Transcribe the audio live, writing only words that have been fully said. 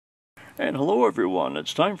And hello everyone,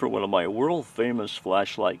 it's time for one of my world-famous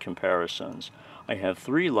flashlight comparisons. I have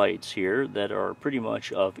three lights here that are pretty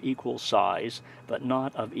much of equal size, but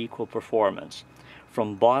not of equal performance.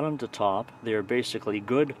 From bottom to top, they are basically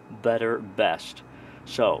good, better, best.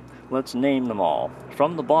 So, let's name them all.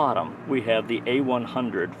 From the bottom, we have the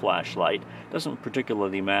A100 flashlight. Doesn't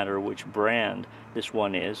particularly matter which brand this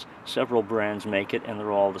one is. Several brands make it and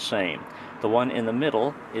they're all the same. The one in the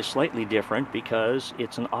middle is slightly different because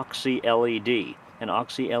it's an OxyLED. An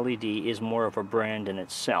OxyLED is more of a brand in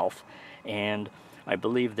itself, and I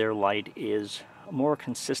believe their light is more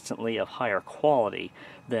consistently of higher quality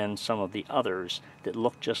than some of the others that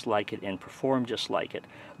look just like it and perform just like it.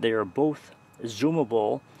 They are both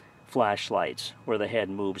zoomable flashlights where the head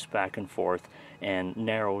moves back and forth and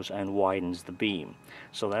narrows and widens the beam.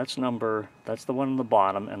 So that's the one on the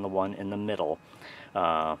bottom, and the one in the middle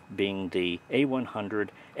being the A100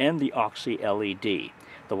 and the OxyLED.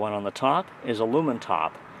 The one on the top is a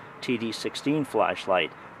Lumintop TD16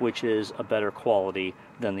 flashlight, which is a better quality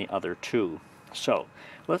than the other two. So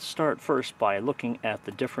let's start first by looking at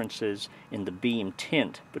the differences in the beam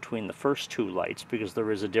tint between the first two lights, because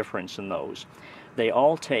there is a difference in those. They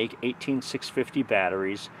all take 18650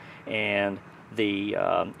 batteries, and the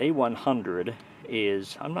A100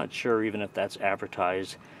 is, I'm not sure even if that's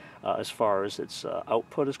advertised as far as its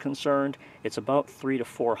output is concerned. It's about 300 to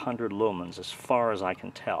 400 lumens as far as I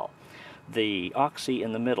can tell. The Oxy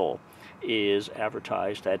in the middle is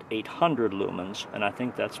advertised at 800 lumens, and I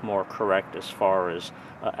think that's more correct as far as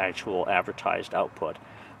actual advertised output.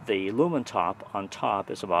 The Lumintop on top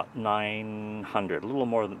is about 900, a little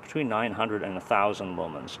more than between 900 and 1000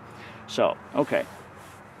 lumens. So, okay.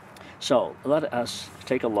 So let us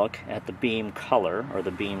take a look at the beam color, or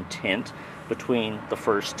the beam tint, between the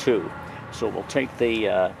first two. So we'll take the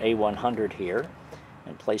A100 here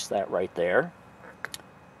and place that right there.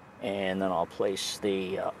 And then I'll place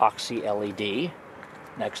the OxyLED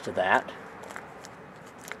next to that.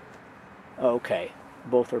 Okay,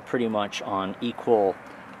 both are pretty much on equal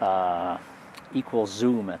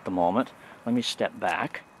zoom at the moment. Let me step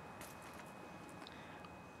back.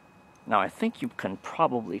 Now I think you can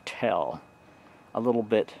probably tell a little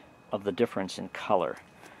bit of the difference in color.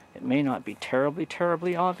 It may not be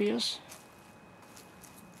terribly obvious.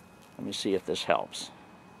 Let me see if this helps.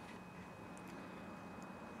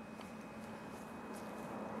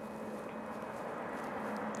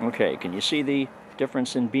 Okay, can you see the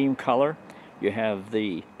difference in beam color? You have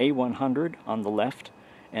the A100 on the left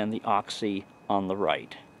and the Oxy on the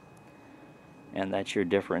right. And that's your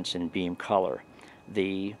difference in beam color.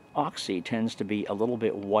 The Oxy tends to be a little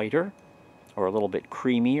bit whiter or a little bit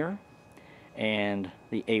creamier, and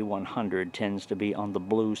the A100 tends to be on the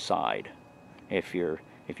blue side, if you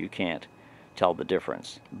can't tell the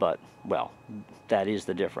difference. But, well, that is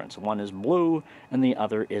the difference. One is blue and the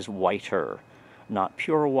other is whiter. Not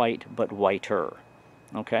pure white, but whiter.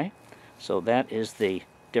 Okay? So that is the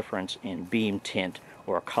difference in beam tint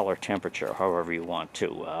or color temperature, however you want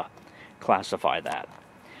to classify that.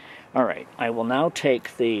 Alright, I will now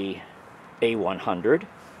take the A100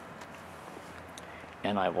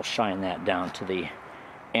 and I will shine that down to the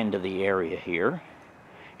end of the area here.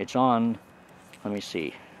 It's on, let me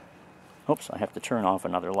see. Oops, I have to turn off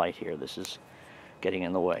another light here. This is getting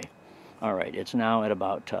in the way. Alright, it's now at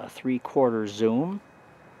about 3/4 zoom.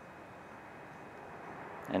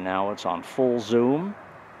 And now it's on full zoom.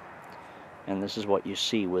 And this is what you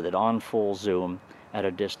see with it on full zoom at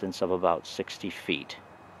a distance of about 60 feet.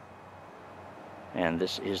 And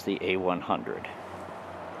this is the A100.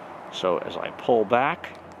 So as I pull back,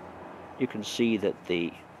 you can see that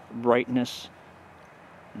the brightness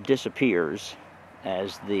disappears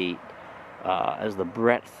as the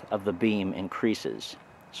breadth of the beam increases.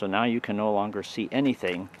 So now you can no longer see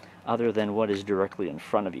anything other than what is directly in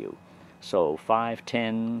front of you. So 5,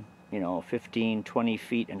 10, 15, 20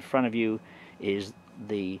 feet in front of you is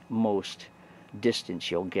the most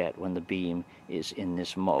distance you'll get when the beam is in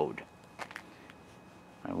this mode.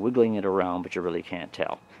 I'm wiggling it around, but you really can't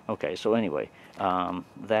tell. Okay, so anyway,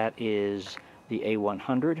 that is the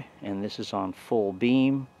A100, and this is on full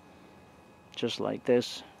beam, just like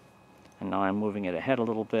this. And now I'm moving it ahead a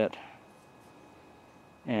little bit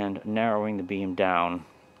and narrowing the beam down,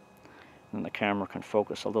 and the camera can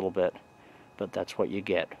focus a little bit, but that's what you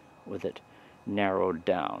get with it narrowed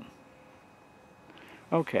down.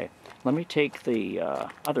 Okay, let me take the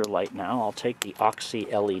other light now. I'll take the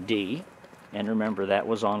OxyLED, and remember that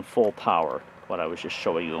was on full power. What I was just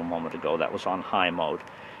showing you a moment ago, that was on high mode,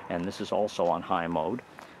 and this is also on high mode.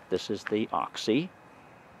 This is the Oxy.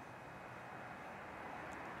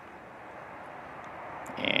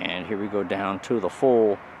 And here we go down to the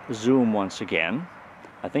full zoom once again.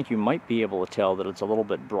 I think you might be able to tell that it's a little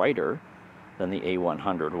bit brighter than the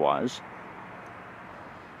A100 was.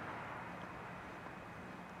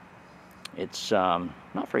 It's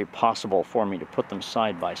not very possible for me to put them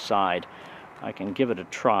side by side. I can give it a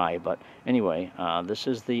try, but anyway, this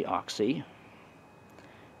is the Oxy,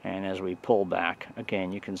 and as we pull back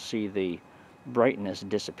again, you can see the brightness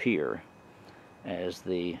disappear as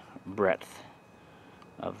the breadth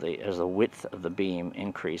of the width of the beam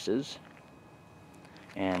increases.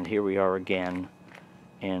 And here we are again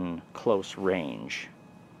in close range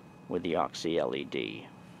with the OxyLED.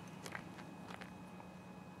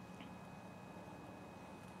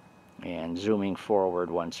 And zooming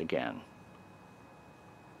forward once again.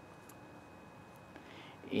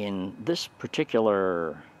 In this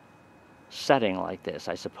particular setting like this,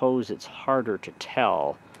 I suppose it's harder to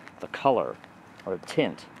tell the color or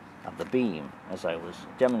tint of the beam, as I was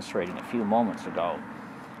demonstrating a few moments ago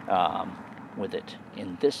with it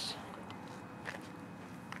in this.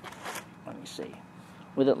 Let me see.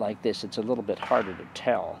 With it like this, it's a little bit harder to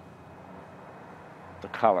tell the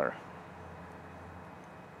color.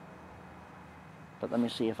 But let me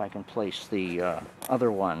see if I can place the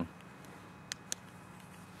other one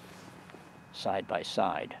side by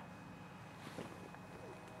side.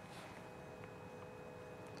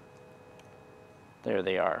 There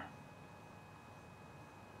they are.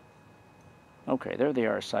 Okay, there they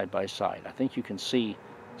are side by side. I think you can see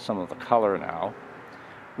some of the color now,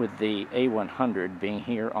 with the A100 being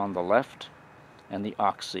here on the left and the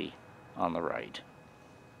Oxy on the right.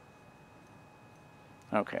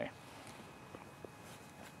 Okay.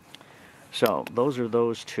 So, those are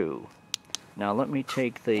those two. Now let me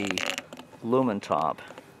take the Lumintop,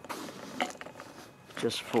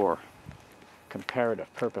 just for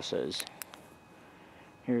comparative purposes.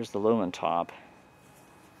 Here's the Lumintop.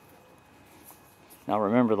 Now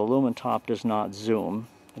remember, the Lumintop does not zoom.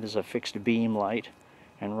 It is a fixed beam light,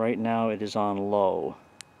 and right now it is on low.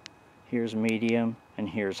 Here's medium, and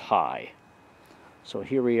here's high. So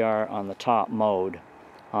here we are on the top mode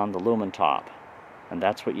on the Lumintop, and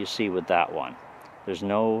that's what you see with that one. There's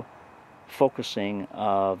no focusing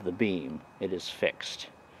of the beam. It is fixed.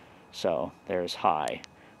 So there's high.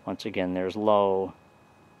 Once again, there's low,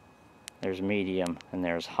 there's medium, and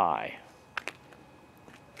there's high.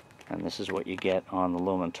 And this is what you get on the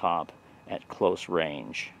Lumintop at close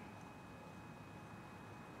range.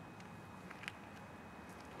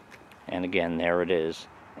 And again, there it is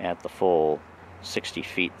at the full 60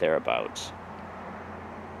 feet thereabouts.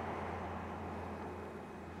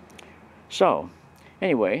 So,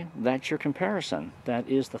 anyway, that's your comparison. That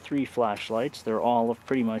is the three flashlights. They're all of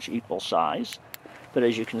pretty much equal size. But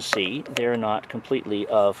as you can see, they're not completely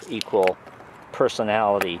of equal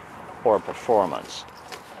personality or performance.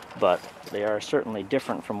 But they are certainly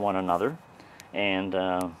different from one another, and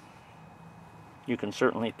you can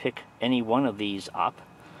certainly pick any one of these up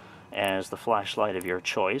as the flashlight of your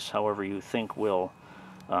choice, however you think will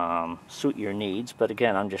suit your needs. But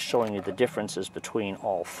again, I'm just showing you the differences between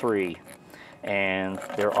all three, and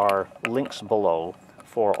there are links below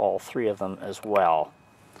for all three of them as well.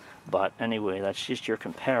 But anyway, that's just your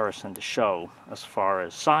comparison to show as far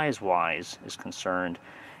as size-wise is concerned,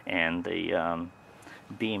 and the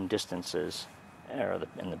beam distances and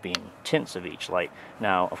the beam tints of each light.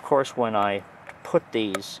 Now, of course, when I put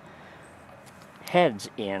these heads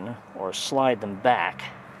in or slide them back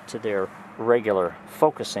to their regular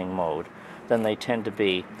focusing mode, then they tend to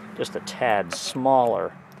be just a tad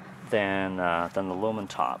smaller than the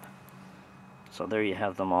Lumintop. So there you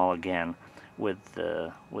have them all again, with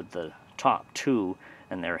the top two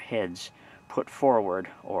and their heads put forward,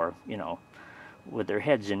 or with their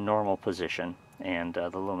heads in normal position, and the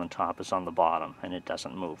Lumintop is on the bottom and it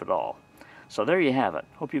doesn't move at all. So there you have it.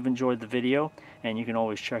 Hope you've enjoyed the video, and you can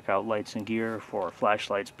always check out Lights and Gear for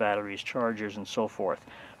flashlights, batteries, chargers, and so forth.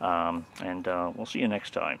 We'll see you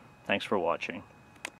next time. Thanks for watching.